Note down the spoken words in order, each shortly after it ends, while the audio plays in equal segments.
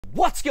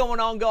What's going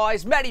on,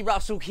 guys? Matty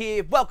Russell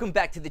here. Welcome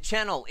back to the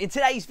channel. In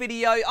today's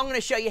video, I'm going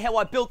to show you how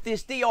I built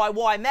this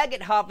DIY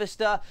maggot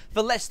harvester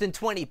for less than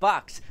 20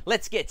 bucks.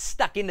 Let's get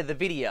stuck into the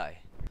video.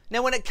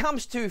 Now, when it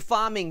comes to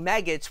farming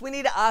maggots, we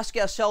need to ask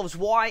ourselves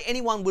why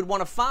anyone would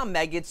want to farm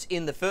maggots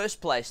in the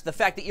first place. The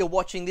fact that you're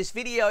watching this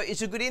video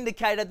is a good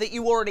indicator that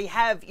you already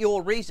have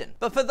your reason.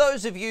 But for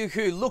those of you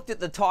who looked at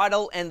the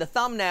title and the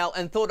thumbnail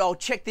and thought, I'll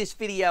check this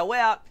video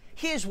out,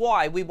 here's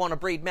why we want to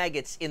breed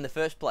maggots in the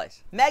first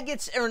place.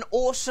 Maggots are an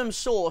awesome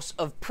source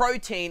of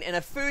protein and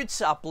a food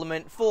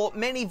supplement for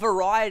many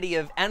variety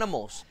of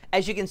animals.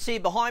 As you can see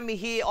behind me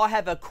here, I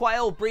have a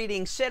quail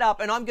breeding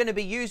setup, and I'm going to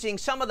be using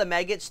some of the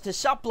maggots to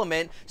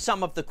supplement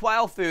some of the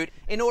quail food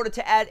in order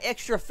to add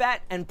extra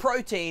fat and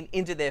protein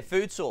into their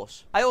food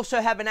source. I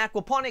also have an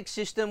aquaponics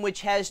system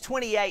which has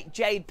 28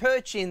 jade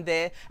perch in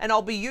there, and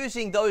I'll be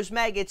using those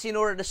maggots in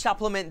order to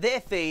supplement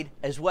their feed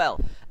as well.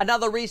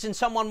 Another reason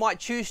someone might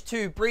choose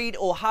to breed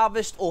or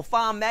harvest or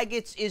farm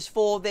maggots is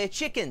for their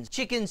chickens.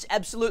 Chickens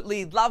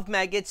absolutely love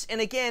maggots, and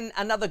again,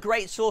 another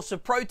great source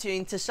of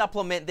protein to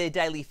supplement their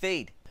daily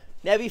feed.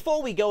 Now,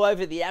 before we go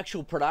over the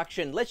actual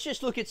production, let's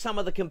just look at some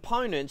of the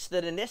components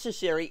that are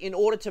necessary in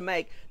order to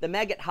make the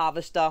maggot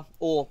harvester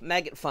or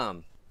maggot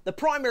farm. The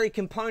primary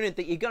component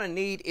that you're going to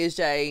need is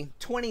a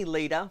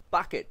 20-litre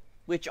bucket,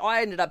 which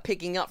I ended up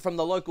picking up from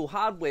the local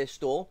hardware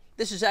store.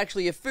 This is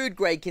actually a food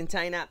grade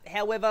container.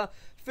 However,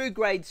 food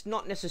grade's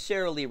not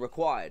necessarily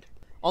required.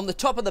 On the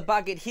top of the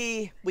bucket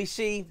here, we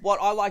see what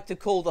I like to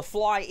call the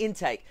fly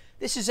intake.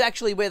 This is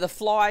actually where the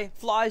fly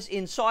flies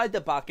inside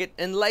the bucket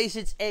and lays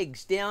its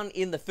eggs down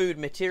in the food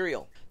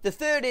material. The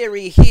third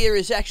area here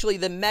is actually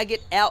the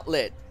maggot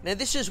outlet. Now,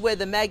 this is where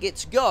the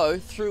maggots go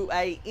through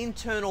an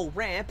internal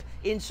ramp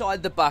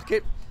inside the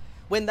bucket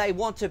when they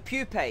want to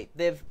pupate.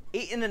 They've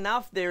eaten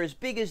enough, they're as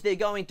big as they're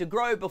going to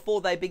grow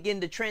before they begin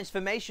the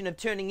transformation of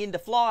turning into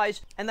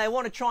flies, and they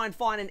want to try and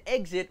find an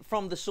exit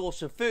from the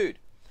source of food.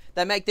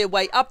 They make their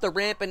way up the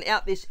ramp and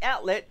out this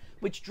outlet,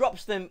 which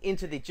drops them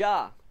into the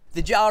jar.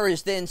 The jar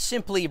is then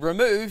simply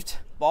removed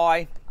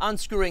by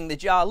unscrewing the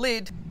jar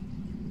lid,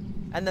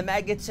 and the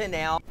maggots are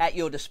now at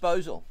your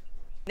disposal.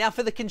 Now,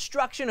 for the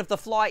construction of the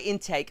fly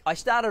intake, I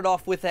started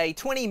off with a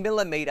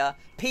 20mm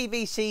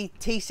PVC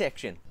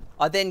T-section.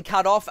 I then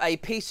cut off a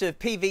piece of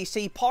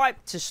PVC pipe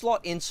to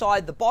slot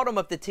inside the bottom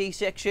of the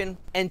T-section,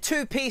 and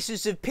two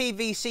pieces of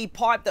PVC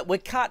pipe that were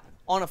cut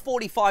on a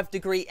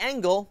 45-degree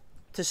angle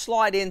to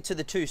slide into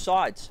the two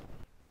sides.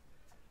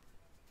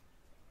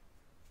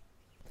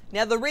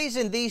 Now, the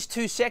reason these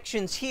two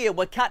sections here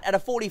were cut at a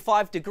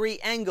 45-degree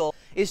angle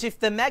is if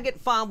the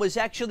maggot farm was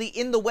actually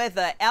in the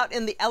weather, out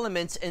in the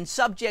elements and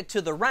subject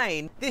to the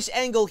rain, this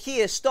angle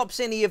here stops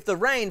any of the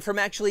rain from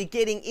actually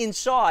getting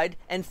inside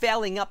and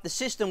fouling up the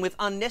system with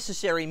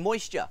unnecessary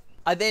moisture.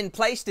 I then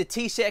placed the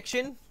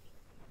T-section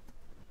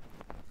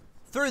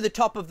through the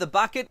top of the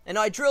bucket, and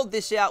I drilled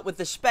this out with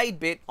the spade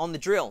bit on the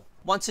drill.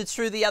 Once it's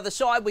through the other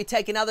side, we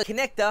take another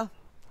connector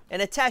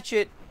and attach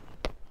it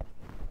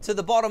to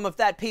the bottom of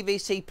that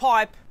PVC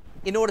pipe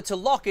in order to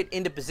lock it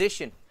into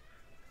position.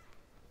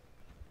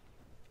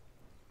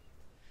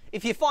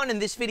 If you're finding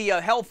this video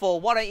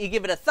helpful, why don't you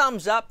give it a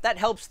thumbs up? That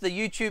helps the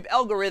YouTube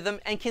algorithm,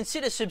 and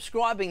consider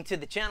subscribing to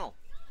the channel.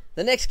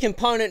 The next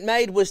component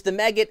made was the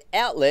maggot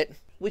outlet,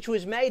 which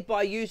was made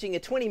by using a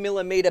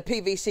 20mm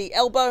PVC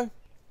elbow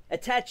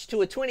attached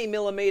to a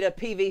 20mm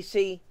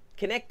PVC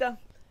connector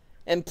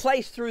and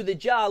placed through the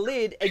jar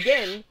lid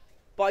again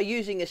by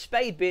using a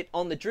spade bit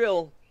on the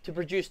drill to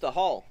produce the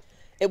hole.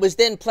 It was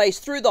then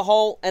placed through the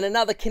hole and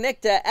another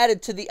connector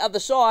added to the other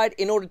side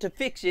in order to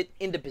fix it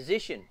into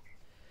position.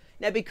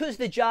 Now, because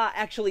the jar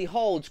actually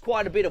holds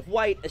quite a bit of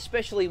weight,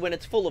 especially when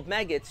it's full of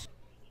maggots,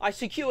 I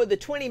secured the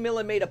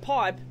 20mm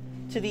pipe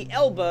to the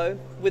elbow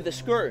with a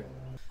screw.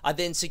 I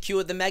then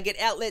secured the maggot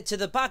outlet to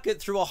the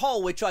bucket through a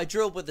hole which I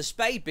drilled with a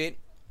spade bit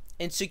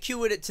and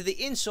secured it to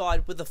the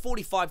inside with a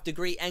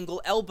 45-degree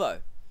angle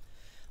elbow.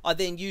 I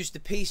then used a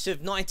piece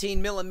of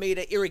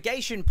 19mm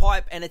irrigation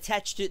pipe and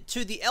attached it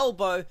to the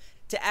elbow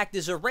to act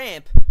as a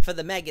ramp for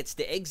the maggots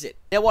to exit.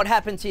 Now, what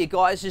happens here,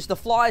 guys, is the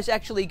flies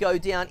actually go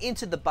down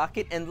into the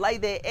bucket and lay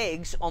their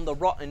eggs on the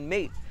rotten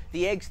meat.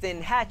 The eggs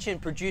then hatch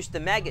and produce the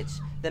maggots.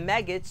 The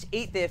maggots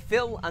eat their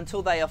fill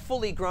until they are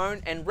fully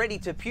grown and ready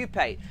to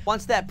pupate.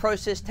 Once that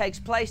process takes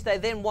place, they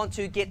then want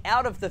to get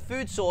out of the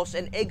food source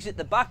and exit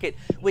the bucket,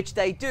 which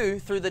they do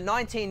through the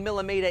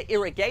 19mm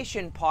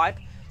irrigation pipe,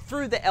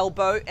 through the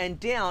elbow and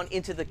down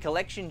into the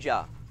collection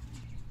jar.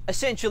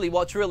 Essentially,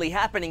 what's really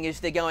happening is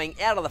they're going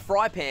out of the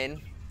fry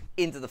pan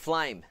into the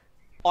flame.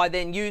 I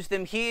then use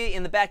them here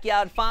in the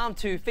backyard farm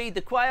to feed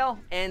the quail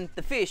and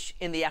the fish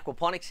in the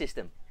aquaponics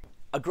system.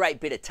 A great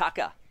bit of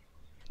tucker.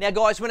 Now,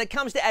 guys, when it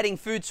comes to adding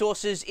food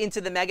sources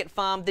into the maggot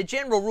farm, the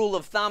general rule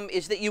of thumb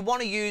is that you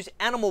want to use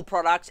animal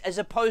products as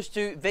opposed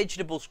to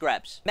vegetable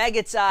scraps.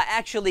 Maggots are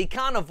actually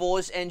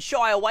carnivores and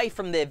shy away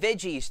from their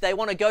veggies. They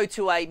want to go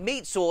to a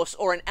meat source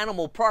or an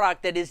animal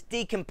product that is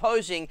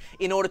decomposing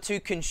in order to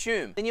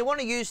consume. Then you want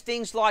to use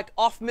things like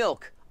off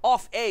milk,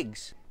 off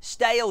eggs,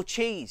 stale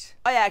cheese.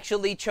 I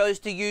actually chose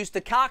to use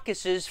the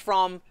carcasses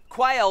from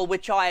quail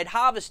which I had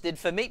harvested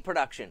for meat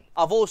production.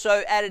 I've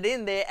also added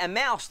in there a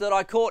mouse that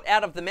I caught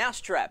out of the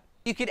mousetrap.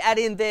 You could add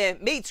in there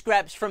meat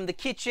scraps from the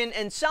kitchen,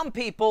 and some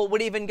people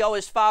would even go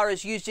as far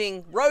as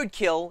using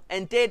roadkill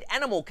and dead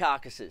animal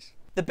carcasses.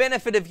 The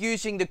benefit of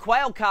using the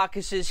quail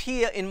carcasses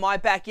here in my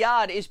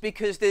backyard is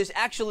because there's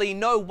actually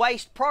no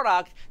waste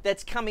product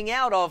that's coming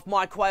out of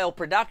my quail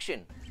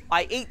production.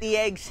 I eat the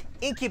eggs,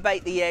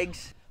 incubate the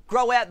eggs,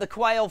 grow out the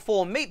quail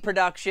for meat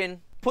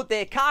production, put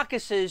their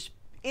carcasses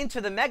into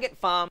the maggot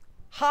farm,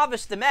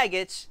 harvest the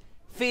maggots,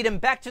 feed them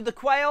back to the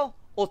quail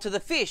or to the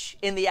fish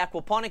in the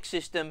aquaponics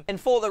system. And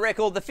for the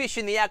record, the fish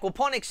in the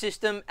aquaponics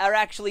system are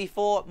actually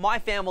for my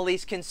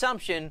family's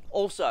consumption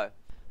also.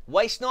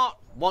 Waste not,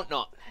 want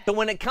not. So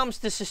when it comes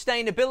to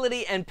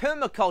sustainability and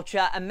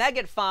permaculture, a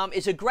maggot farm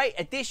is a great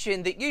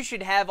addition that you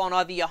should have on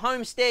either your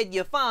homestead,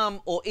 your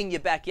farm, or in your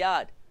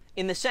backyard.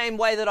 In the same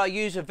way that I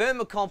use a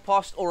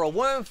vermicompost or a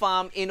worm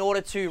farm in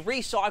order to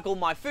recycle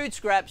my food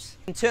scraps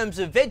in terms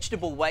of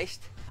vegetable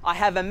waste, I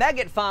have a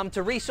maggot farm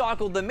to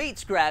recycle the meat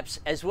scraps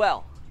as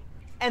well.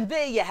 And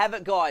there you have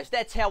it, guys.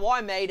 That's how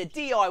I made a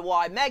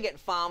DIY maggot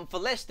farm for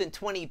less than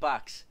 20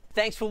 bucks.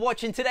 Thanks for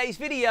watching today's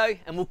video,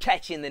 and we'll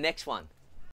catch you in the next one.